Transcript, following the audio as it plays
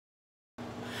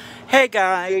Hey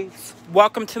guys,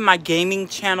 welcome to my gaming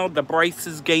channel, the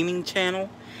Brice's gaming channel.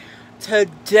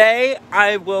 Today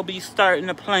I will be starting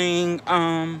to playing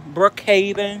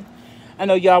Brookhaven. I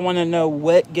know y'all want to know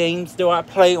what games do I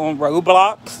play on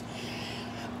Roblox.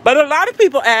 But a lot of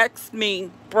people ask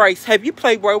me, Brice, have you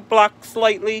played Roblox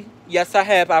lately? Yes, I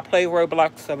have. I play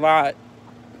Roblox a lot.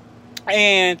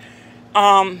 And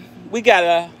we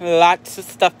got lots of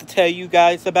stuff to tell you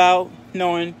guys about,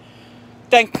 knowing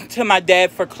thank to my dad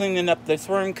for cleaning up this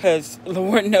room, because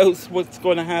Lord knows what's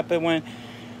going to happen when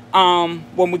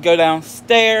we go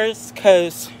downstairs,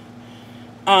 because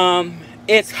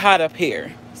it's hot up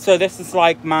here. So this is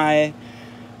like my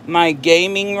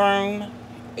gaming room,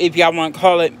 if y'all want to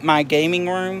call it my gaming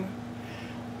room,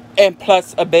 and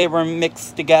plus a bedroom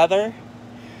mixed together.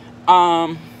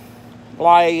 Like,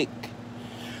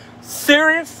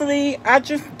 seriously, I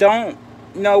just don't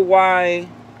know why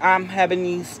I'm having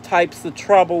these types of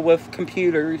trouble with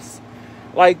computers.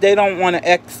 Like, they don't want to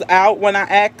X out when I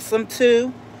ask them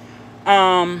to.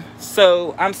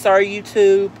 So I'm sorry,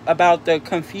 YouTube, about the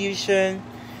confusion.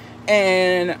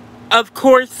 And of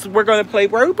course, we're going to play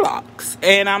Roblox,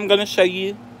 and I'm going to show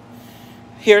you.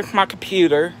 Here's my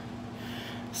computer.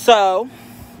 So,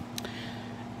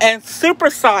 and Super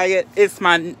Saiyan is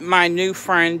my new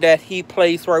friend that he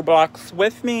plays Roblox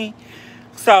with me.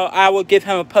 So I will give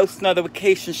him a post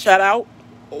notification shout out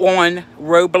on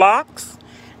Roblox.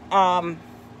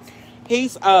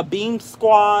 He's a Beam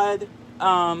Squad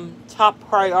top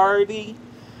priority.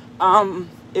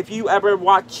 If you ever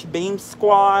watch Beam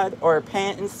Squad or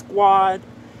Panton Squad,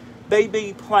 they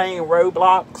be playing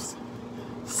Roblox.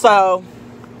 So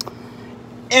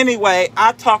anyway,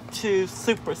 I talked to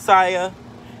Super Saiyan,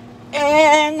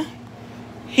 and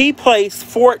he plays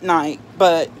Fortnite,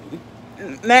 but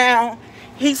now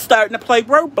he's starting to play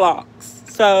Roblox.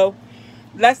 So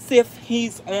let's see if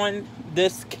he's on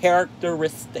this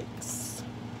characteristics.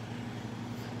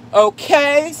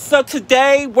 Okay, so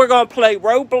today we're going to play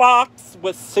Roblox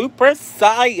with Super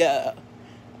Saiyan.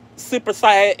 Super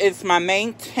Saiyan is my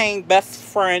maintained best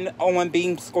friend on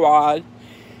Beam Squad.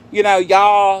 You know,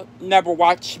 y'all never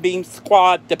watch Beam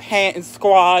Squad, the Panton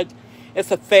Squad.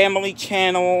 It's a family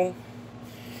channel.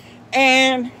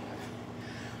 And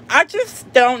I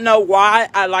just don't know why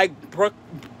I like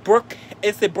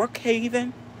is it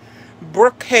Brookhaven?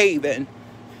 Brookhaven.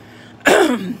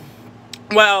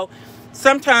 Well,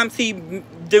 sometimes he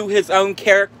do his own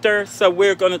character, so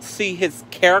we're going to see his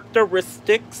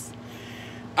characteristics.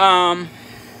 I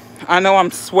know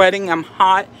I'm sweating, I'm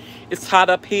hot. It's hot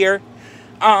up here.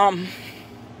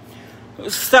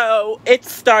 So it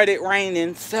started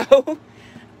raining, so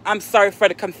I'm sorry for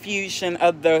the confusion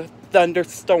of the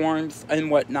thunderstorms and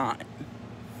whatnot.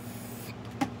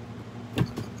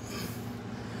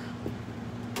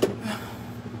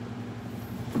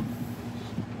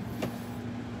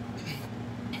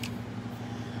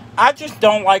 I just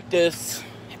don't like this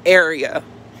area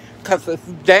because it's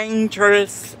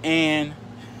dangerous, and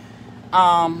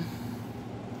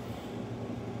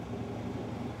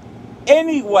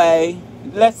anyway,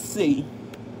 let's see.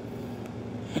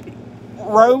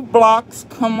 Roblox,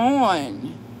 come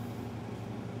on.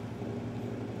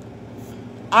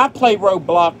 I play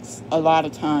Roblox a lot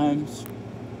of times.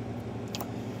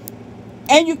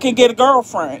 And you can get a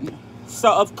girlfriend.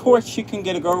 So, of course, you can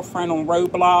get a girlfriend on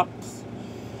Roblox.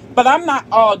 But I'm not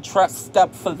all dressed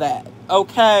up for that,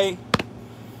 okay?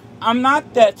 I'm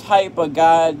not that type of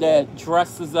guy that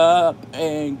dresses up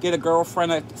and get a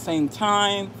girlfriend at the same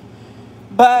time.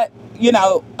 But, you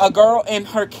know, a girl and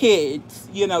her kids,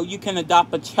 you know, you can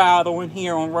adopt a child on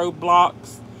here on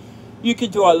Roblox. You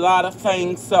can do a lot of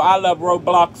things. So I love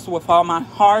Roblox with all my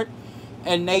heart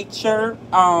and nature.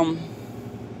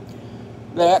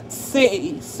 Let's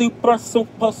see. Super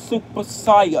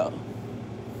Saiyan.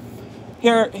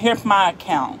 Here's my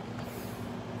account.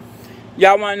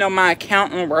 Y'all want to know my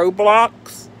account on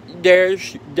Roblox?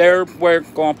 There's where it's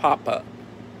going to pop up.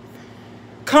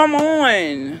 Come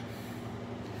on.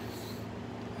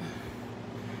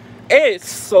 It's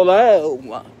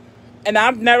slow. And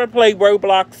I've never played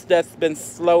Roblox that's been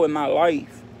slow in my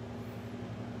life.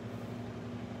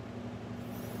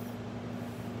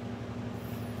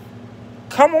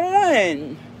 Come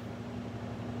on.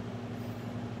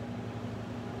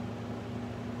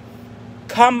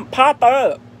 Come pop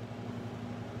up.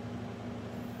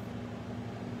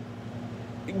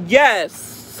 Yes.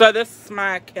 So this is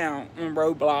my account on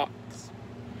Roblox.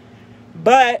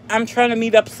 But I'm trying to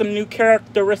meet up some new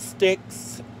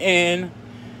characteristics, and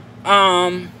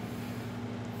I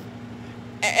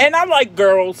like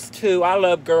girls too. I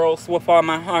love girls with all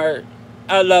my heart.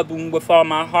 I love them with all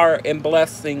my heart and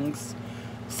blessings.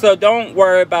 So don't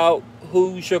worry about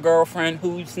who's your girlfriend,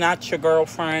 who's not your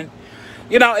girlfriend.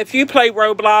 You know, if you play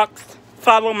Roblox,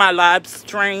 follow my live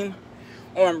stream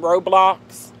on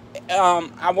Roblox.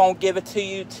 I won't give it to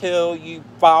you till you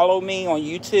follow me on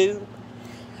YouTube,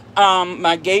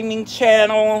 my gaming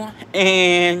channel,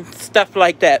 and stuff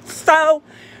like that. So,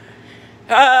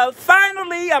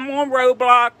 finally, I'm on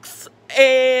Roblox,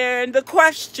 and the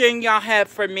question y'all have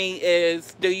for me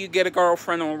is, do you get a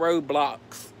girlfriend on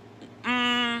Roblox?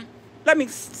 Let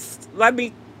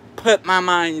me put my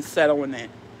mindset on it.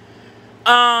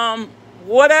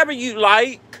 Whatever you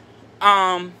like.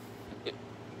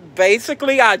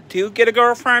 Basically, I do get a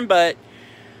girlfriend, but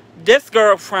this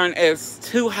girlfriend is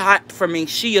too hot for me.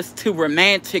 She is too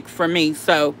romantic for me.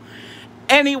 So,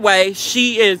 anyway,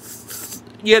 she is,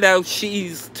 you know,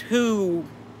 she's too,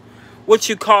 what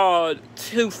you call,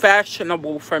 too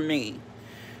fashionable for me.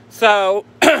 So,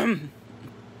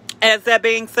 as that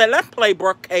being said, let's play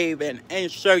Brookhaven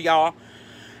and show y'all.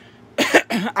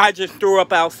 I just threw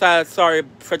up outside. Sorry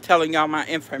for telling y'all my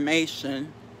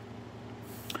information.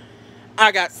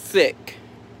 I got sick.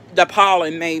 The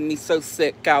pollen made me so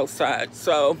sick outside.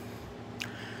 So,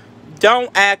 don't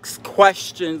ask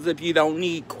questions if you don't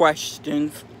need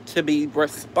questions to be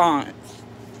response.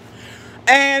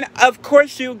 And, of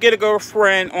course, you get a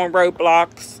girlfriend on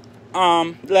Roblox.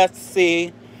 Let's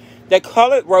see. They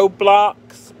call it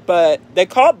Roblox, but they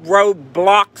call it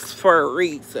Roblox for a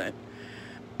reason.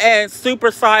 And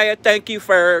Super Saya, thank you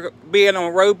for being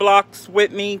on Roblox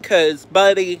with me, because,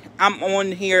 buddy, I'm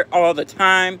on here all the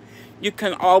time. You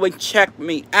can always check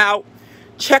me out.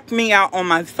 Check me out on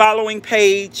my following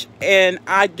page, and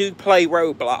I do play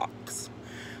Roblox.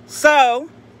 So,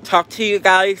 talk to you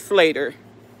guys later.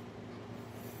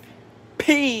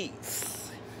 Peace.